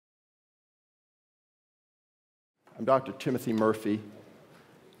I'm Dr. Timothy Murphy,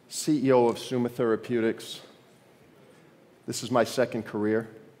 CEO of Summa Therapeutics. This is my second career.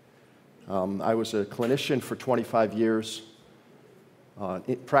 I was a clinician for 25 years,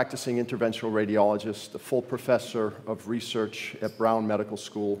 practicing interventional radiologist, a full professor of research at Brown Medical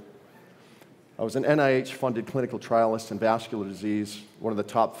School. I was an NIH-funded clinical trialist in vascular disease, one of the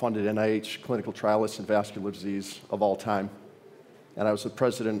top-funded NIH clinical trialists in vascular disease of all time. And I was a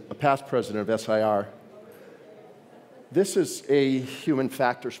past president of SIR. This is a human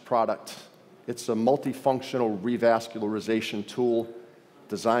factors product. It's a multifunctional revascularization tool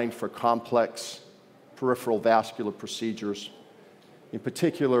designed for complex peripheral vascular procedures, in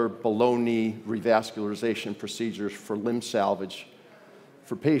particular below-knee revascularization procedures for limb salvage,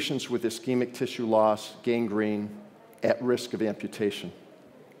 for patients with ischemic tissue loss, gangrene, at risk of amputation.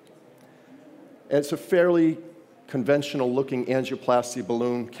 And it's a fairly conventional-looking angioplasty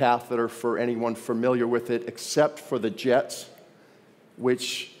balloon catheter for anyone familiar with it, except for the jets,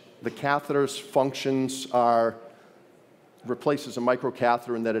 which the catheter's functions are replaces a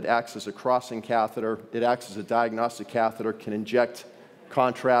microcatheter in that it acts as a crossing catheter, it acts as a diagnostic catheter, can inject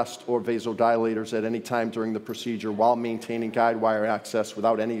contrast or vasodilators at any time during the procedure while maintaining guide wire access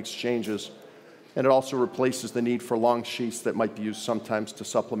without any exchanges. And it also replaces the need for long sheaths that might be used sometimes to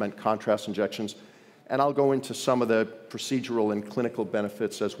supplement contrast injections. And I'll go into some of the procedural and clinical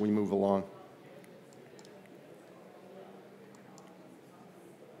benefits as we move along.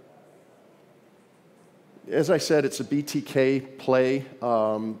 As I said, it's a BTK play.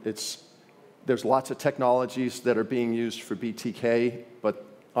 There's lots of technologies that are being used for BTK, but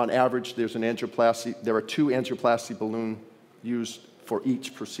on average, there are two angioplasty balloons used for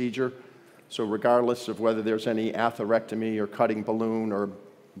each procedure. So regardless of whether there's any atherectomy or cutting balloon or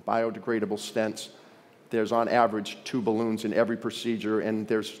biodegradable stents, there's on average 2 balloons in every procedure, and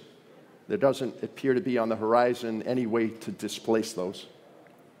there doesn't appear to be on the horizon any way to displace those.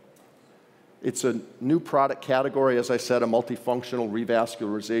 It's a new product category, as I said, a multifunctional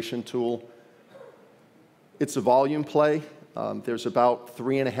revascularization tool. It's a volume play. There's about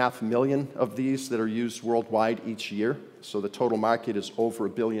 3.5 million of these that are used worldwide each year, so the total market is over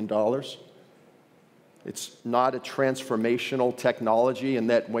 $1 billion. It's not a transformational technology in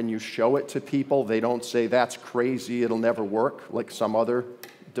that when you show it to people, they don't say, that's crazy, it'll never work, like some other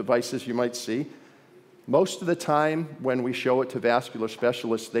devices you might see. Most of the time, when we show it to vascular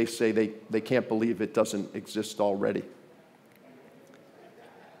specialists, they say they can't believe it doesn't exist already.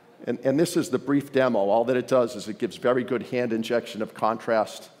 And this is the brief demo. All that it does is it gives very good hand injection of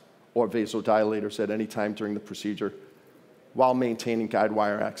contrast or vasodilators at any time during the procedure while maintaining guide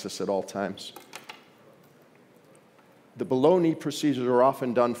wire access at all times. The below-knee procedures are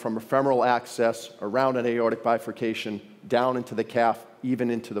often done from femoral access around an aortic bifurcation, down into the calf, even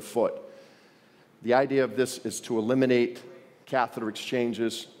into the foot. The idea of this is to eliminate catheter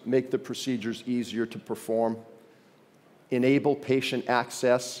exchanges, make the procedures easier to perform, enable patient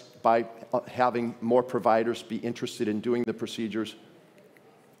access by having more providers be interested in doing the procedures.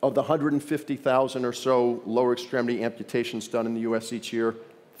 Of the 150,000 or so lower extremity amputations done in the US each year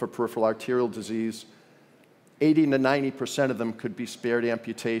for peripheral arterial disease, 80 to 90% of them could be spared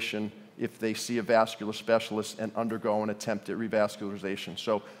amputation if they see a vascular specialist and undergo an attempt at revascularization.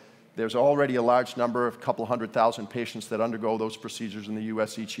 So there's already a large number, a couple 100,000 patients that undergo those procedures in the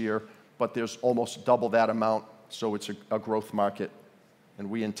US each year, but there's almost double that amount, so it's a growth market, and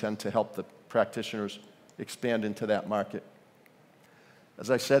we intend to help the practitioners expand into that market.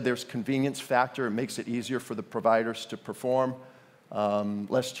 As I said, there's convenience factor. It makes it easier for the providers to perform.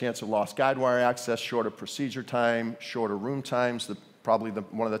 Less chance of lost guide wire access, shorter procedure time, shorter room times. Probably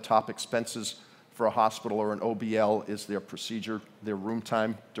one of the top expenses for a hospital or an OBL is their room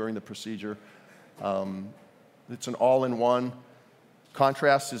time during the procedure. It's an all-in-one.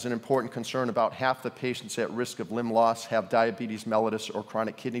 Contrast is an important concern. About half the patients at risk of limb loss have diabetes mellitus or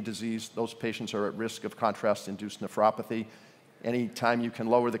chronic kidney disease. Those patients are at risk of contrast-induced nephropathy. Anytime you can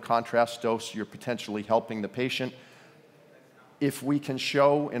lower the contrast dose, you're potentially helping the patient. If we can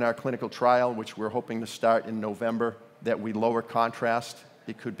show in our clinical trial, which we're hoping to start in November, that we lower contrast,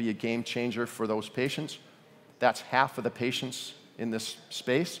 it could be a game changer for those patients. That's half of the patients in this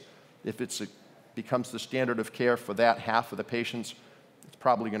space. If it becomes the standard of care for that half of the patients, it's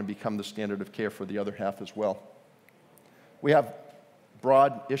probably going to become the standard of care for the other half as well. We have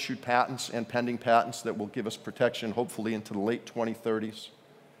broad issued patents and pending patents that will give us protection hopefully into the late 2030s.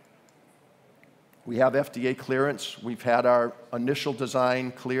 We have FDA clearance. We've had our initial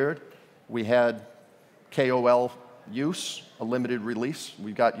design cleared. We had KOL use, a limited release.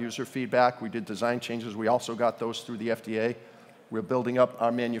 We got user feedback. We did design changes. We also got those through the FDA. We're building up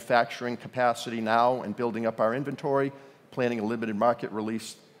our manufacturing capacity now and building up our inventory, planning a limited market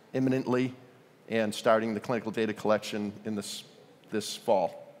release imminently, and starting the clinical data collection in this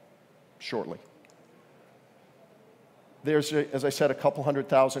fall, shortly. There's, as I said, a couple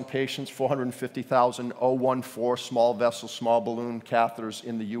 100,000 patients, 450,000 014 small vessel, small balloon catheters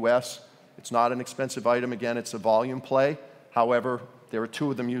in the US. It's not an expensive item. Again, it's a volume play. However, there are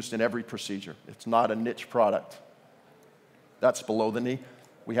 2 of them used in every procedure. It's not a niche product. That's below the knee.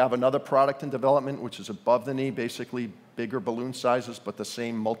 We have another product in development, which is above the knee, basically bigger balloon sizes, but the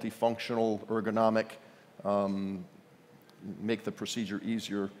same multifunctional, ergonomic, make the procedure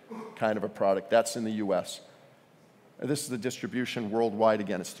easier kind of a product. That's in the US. This is the distribution worldwide.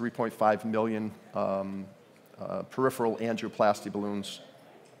 Again, it's 3.5 million peripheral angioplasty balloons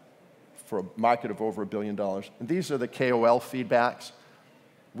for a market of over $1 billion. And these are the KOL feedbacks.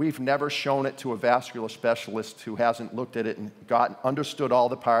 We've never shown it to a vascular specialist who hasn't looked at it and understood all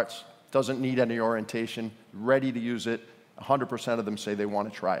the parts, doesn't need any orientation, ready to use it. 100% of them say they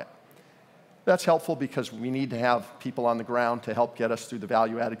want to try it. That's helpful because we need to have people on the ground to help get us through the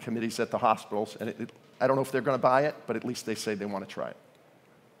value-added committees at the hospitals. And I don't know if they're going to buy it, but at least they say they want to try it.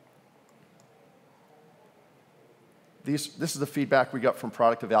 This is the feedback we got from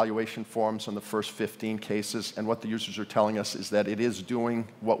product evaluation forums on the first 15 cases, and what the users are telling us is that it is doing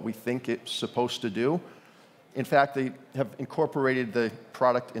what we think it's supposed to do. In fact, they have incorporated the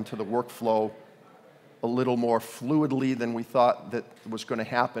product into the workflow a little more fluidly than we thought that was going to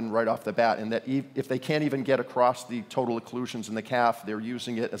happen right off the bat, and that if they can't even get across the total occlusions in the calf, they're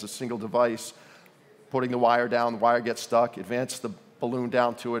using it as a single device, putting the wire down, the wire gets stuck, advance the balloon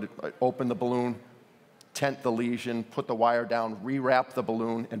down to it, open the balloon, tent the lesion, put the wire down, rewrap the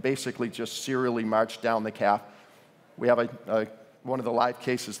balloon, and basically just serially march down the calf. We have one of the live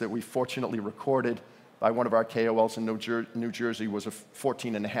cases that we fortunately recorded by one of our KOLs in New Jersey was a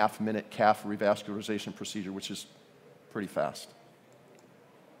 14.5-minute calf revascularization procedure, which is pretty fast.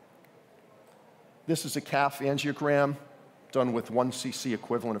 This is a calf angiogram done with 1 cc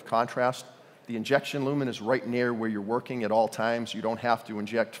equivalent of contrast. The injection lumen is right near where you're working at all times. You don't have to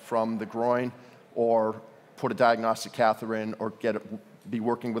inject from the groin or put a diagnostic catheter in or be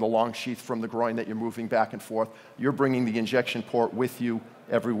working with a long sheath from the groin that you're moving back and forth. You're bringing the injection port with you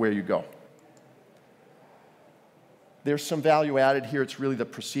everywhere you go. There's some value added here. It's really the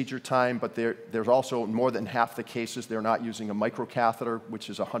procedure time, but there's also more than half the cases they're not using a microcatheter, which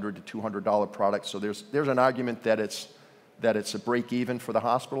is a $100 to $200 product. So there's an argument that it's a break even for the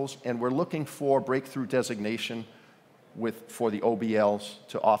hospitals, and we're looking for breakthrough designation for the OBLs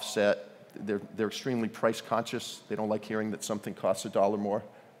to offset. They're extremely price conscious. They don't like hearing that something costs $1 more.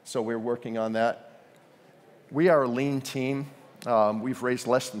 So we're working on that. We are a lean team. We've raised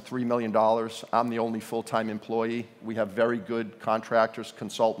less than $3 million. I'm the only full-time employee. We have very good contractors,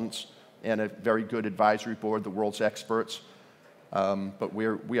 consultants, and a very good advisory board, the world's experts. But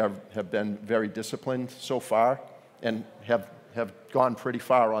we have been very disciplined so far and have gone pretty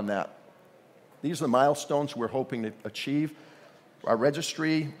far on that. These are the milestones we're hoping to achieve. Our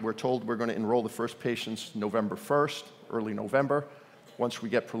registry, we're told we're going to enroll the first patients November 1st, early November. Once we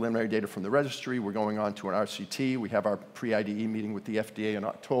get preliminary data from the registry, we're going on to an RCT. We have our pre-IDE meeting with the FDA in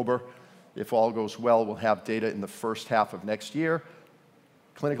October. If all goes well, we'll have data in the first half of next year.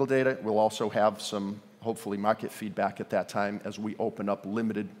 Clinical data, we'll also have some, hopefully, market feedback at that time as we open up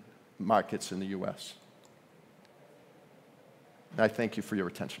limited markets in the US. I thank you for your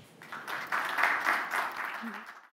attention.